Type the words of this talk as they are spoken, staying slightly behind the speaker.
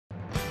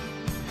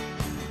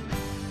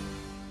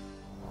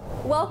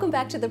Welcome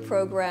back to the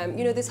program.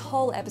 You know, this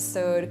whole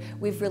episode,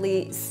 we've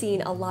really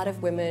seen a lot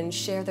of women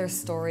share their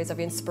stories of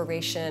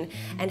inspiration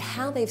and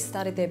how they've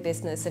started their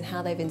business and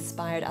how they've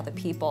inspired other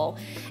people.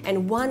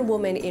 And one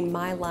woman in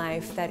my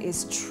life that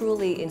is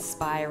truly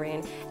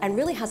inspiring and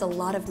really has a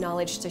lot of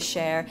knowledge to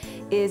share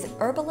is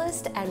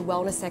herbalist and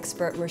wellness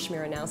expert Marysia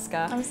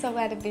Miernowska. I'm so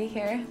glad to be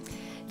here.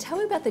 Tell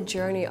me about the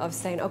journey of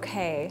saying,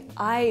 okay,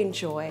 I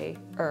enjoy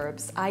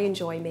herbs, I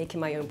enjoy making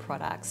my own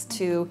products,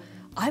 to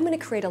I'm going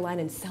to create a line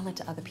and sell it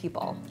to other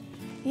people.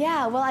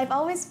 Yeah, well, I've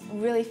always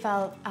really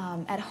felt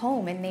at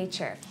home in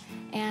nature.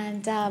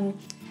 And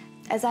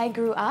as I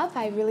grew up,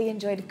 I really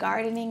enjoyed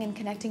gardening and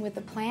connecting with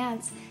the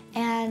plants.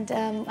 And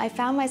I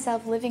found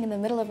myself living in the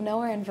middle of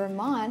nowhere in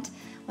Vermont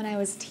when I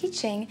was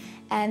teaching.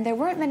 And there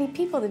weren't many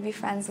people to be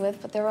friends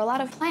with, but there were a lot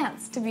of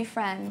plants to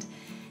befriend.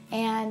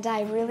 And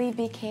I really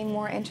became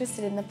more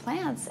interested in the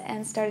plants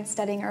and started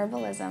studying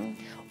herbalism.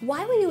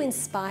 Why were you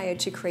inspired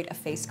to create a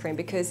face cream?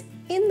 Because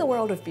in the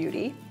world of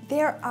beauty,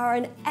 there are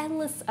an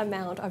endless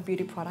amount of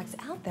beauty products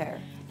out there.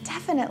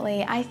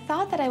 Definitely. I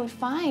thought that I would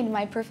find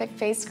my perfect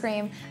face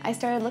cream. I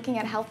started looking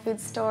at health food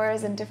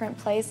stores and different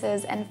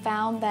places and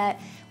found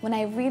that when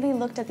I really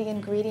looked at the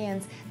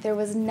ingredients, there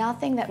was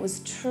nothing that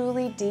was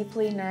truly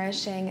deeply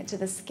nourishing to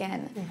the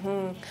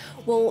skin.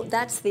 Well,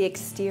 that's the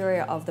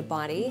exterior of the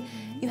body.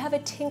 You have a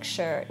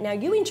tincture. Now,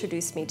 you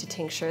introduced me to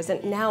tinctures,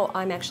 and now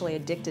I'm actually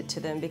addicted to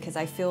them because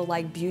I feel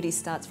like beauty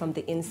starts from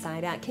the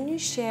inside out. Can you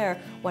share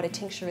what a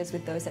tincture is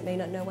with those that may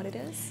not know what it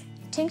is?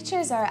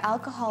 Tinctures are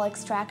alcohol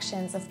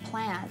extractions of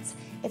plants.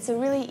 It's a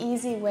really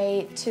easy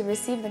way to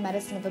receive the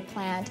medicine of a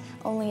plant,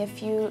 only a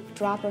few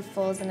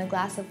dropperfuls in a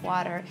glass of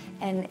water,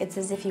 and it's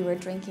as if you were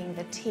drinking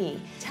the tea.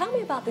 Tell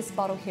me about this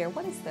bottle here.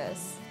 What is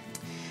this?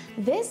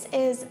 This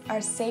is our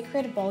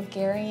sacred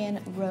Bulgarian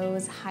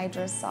rose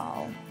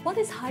hydrosol. What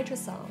is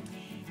hydrosol?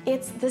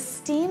 It's the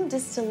steam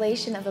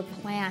distillation of a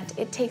plant.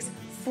 It takes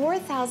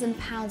 4,000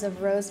 pounds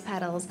of rose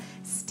petals,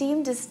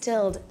 steam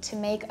distilled to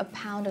make a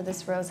pound of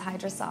this rose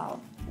hydrosol.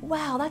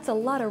 Wow, that's a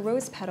lot of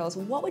rose petals.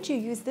 What would you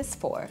use this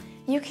for?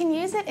 You can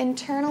use it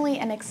internally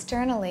and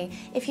externally.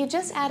 If you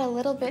just add a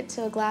little bit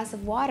to a glass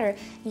of water,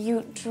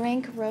 you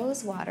drink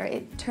rose water.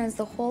 It turns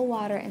the whole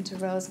water into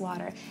rose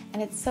water.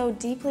 And it's so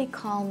deeply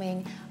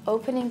calming,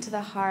 opening to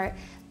the heart,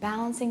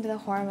 balancing to the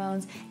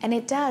hormones, and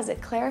it does.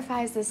 It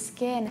clarifies the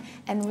skin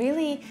and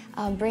really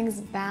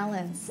brings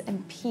balance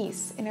and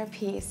peace, inner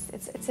peace.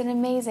 It's an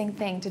amazing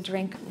thing to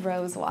drink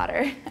rose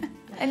water.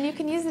 And you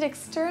can use it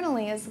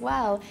externally as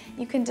well.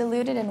 You can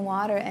dilute it in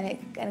water and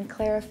it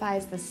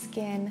clarifies the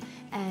skin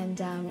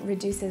and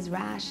reduces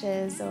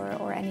rashes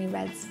or any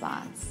red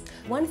spots.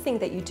 One thing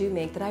that you do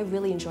make that I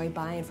really enjoy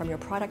buying from your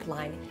product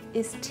line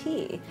is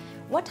tea.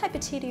 What type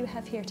of tea do you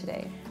have here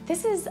today?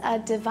 This is a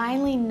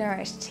divinely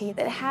nourished tea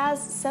that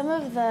has some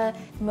of the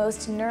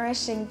most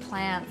nourishing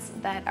plants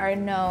that are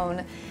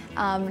known.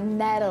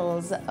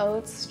 Nettles,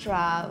 oat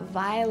straw,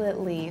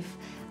 violet leaf.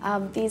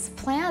 These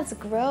plants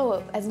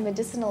grow as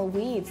medicinal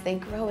weeds. They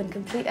grow in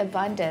complete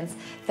abundance.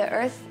 The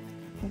earth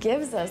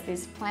gives us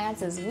these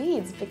plants as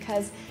weeds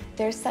because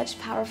they're such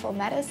powerful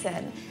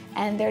medicine,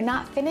 and they're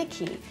not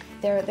finicky.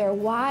 They're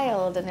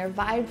wild and they're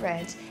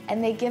vibrant,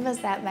 and they give us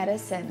that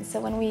medicine. So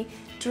when we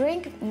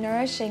drink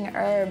nourishing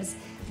herbs,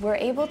 we're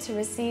able to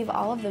receive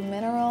all of the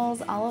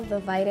minerals, all of the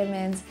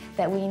vitamins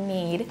that we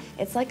need.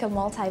 It's like a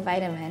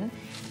multivitamin.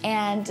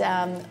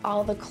 And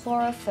all the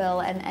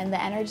chlorophyll and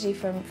the energy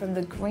from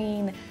the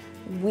green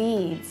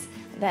weeds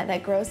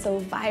that grow so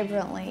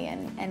vibrantly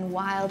and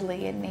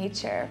wildly in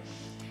nature.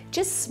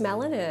 Just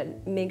smelling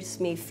it makes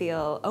me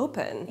feel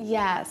open.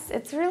 Yes,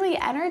 it's really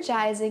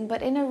energizing,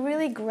 but in a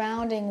really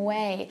grounding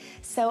way.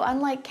 So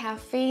unlike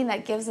caffeine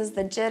that gives us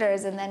the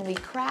jitters and then we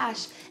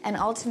crash and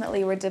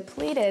ultimately we're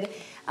depleted,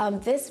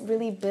 this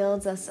really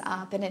builds us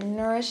up and it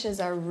nourishes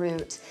our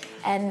root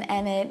and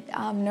it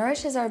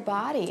nourishes our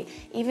body.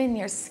 Even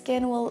your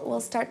skin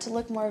will start to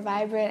look more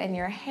vibrant and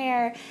your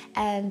hair,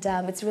 and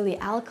it's really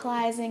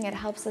alkalizing. It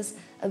helps us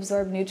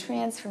absorb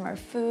nutrients from our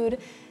food.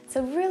 It's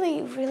a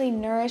really, really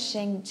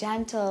nourishing,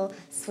 gentle,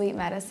 sweet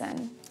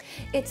medicine.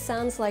 It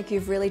sounds like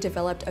you've really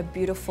developed a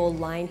beautiful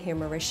line here,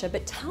 Marysia,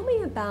 but tell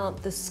me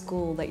about the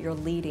school that you're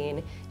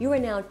leading. You are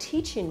now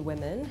teaching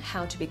women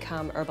how to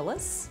become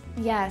herbalists.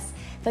 Yes,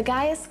 the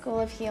Gaia School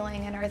of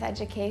Healing and Earth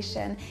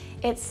Education.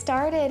 It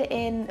started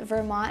in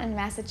Vermont and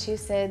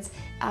Massachusetts.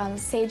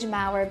 Sage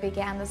Maurer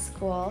began the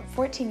school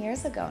 14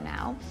 years ago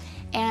now.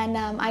 And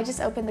I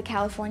just opened the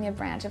California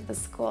branch of the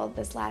school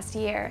this last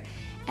year.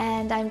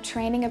 And I'm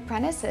training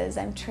apprentices.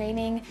 I'm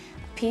training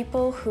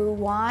people who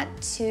want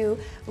to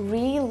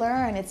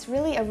relearn. It's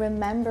really a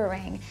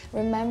remembering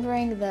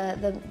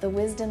the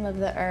wisdom of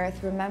the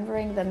earth,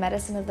 remembering the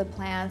medicine of the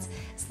plants,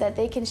 so that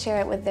they can share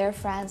it with their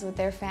friends, with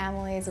their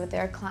families, with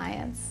their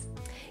clients.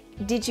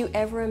 Did you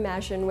ever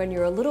imagine when you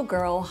were a little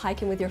girl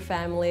hiking with your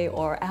family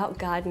or out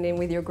gardening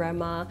with your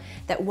grandma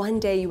that one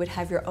day you would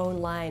have your own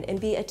line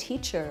and be a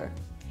teacher?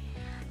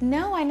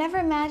 No, I never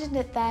imagined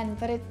it then,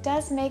 but it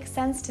does make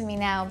sense to me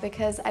now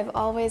because I've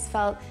always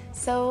felt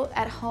so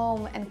at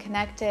home and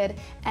connected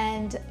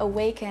and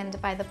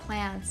awakened by the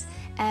plants.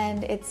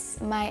 And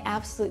it's my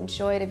absolute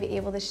joy to be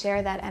able to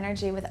share that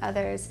energy with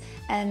others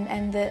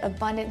and the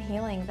abundant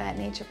healing that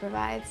nature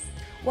provides.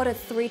 What are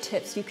 3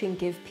 tips you can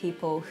give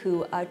people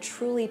who are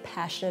truly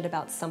passionate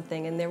about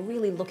something and they're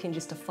really looking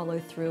just to follow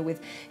through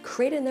with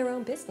creating their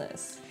own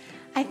business?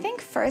 I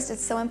think first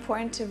it's so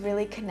important to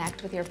really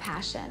connect with your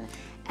passion.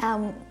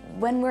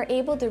 When we're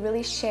able to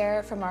really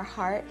share from our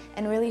heart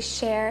and really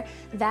share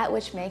that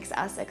which makes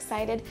us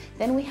excited,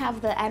 then we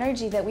have the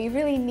energy that we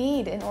really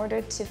need in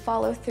order to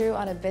follow through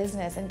on a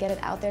business and get it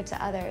out there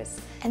to others.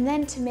 And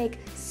then to make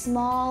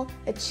small,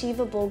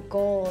 achievable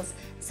goals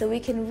so we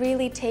can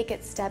really take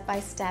it step by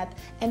step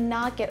and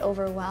not get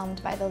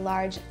overwhelmed by the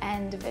large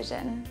end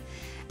vision.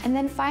 And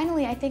then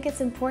finally, I think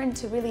it's important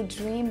to really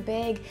dream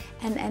big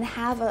and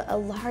have a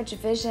large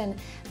vision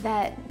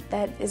that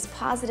is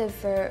positive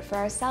for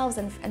ourselves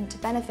and to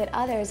benefit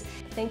others.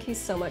 Thank you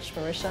so much,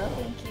 Marysia.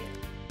 Thank you.